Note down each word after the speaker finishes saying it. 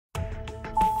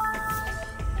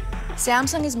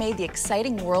Samsung has made the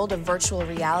exciting world of virtual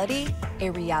reality a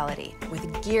reality with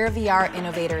Gear VR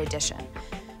Innovator Edition.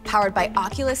 Powered by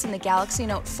Oculus and the Galaxy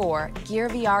Note 4, Gear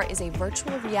VR is a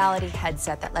virtual reality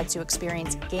headset that lets you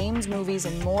experience games, movies,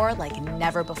 and more like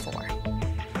never before.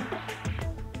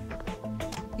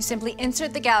 You simply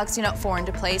insert the Galaxy Note 4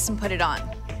 into place and put it on.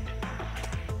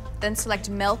 Then select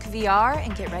Milk VR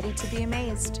and get ready to be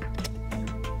amazed.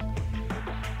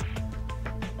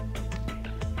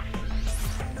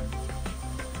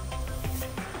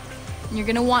 You're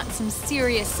gonna want some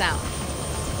serious sound.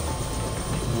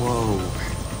 Whoa,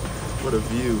 what a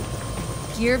view.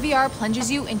 Gear VR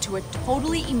plunges you into a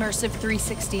totally immersive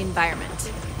 360 environment.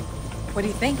 What do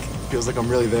you think? Feels like I'm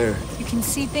really there. You can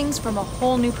see things from a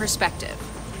whole new perspective.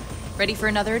 Ready for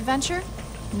another adventure?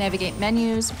 Navigate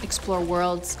menus, explore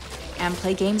worlds, and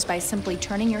play games by simply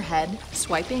turning your head,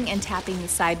 swiping, and tapping the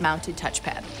side-mounted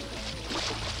touchpad.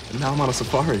 And now I'm on a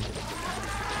safari.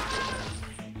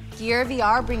 Gear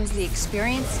VR brings the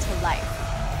experience to life.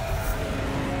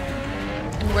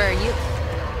 And where are you?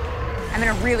 I'm in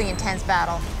a really intense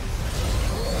battle.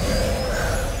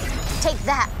 Take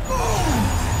that.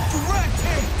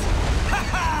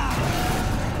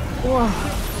 Whoa.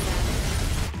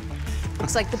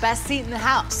 Looks like the best seat in the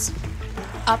house.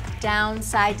 Up, down,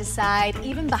 side to side,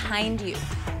 even behind you.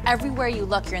 Everywhere you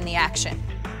look, you're in the action.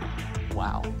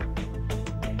 Wow.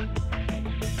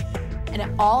 And it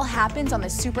all happens on the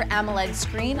Super AMOLED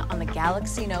screen on the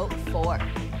Galaxy Note 4.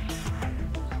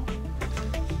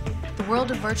 The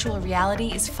world of virtual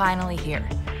reality is finally here.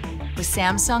 With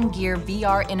Samsung Gear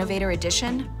VR Innovator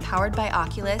Edition, powered by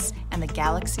Oculus and the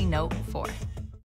Galaxy Note 4.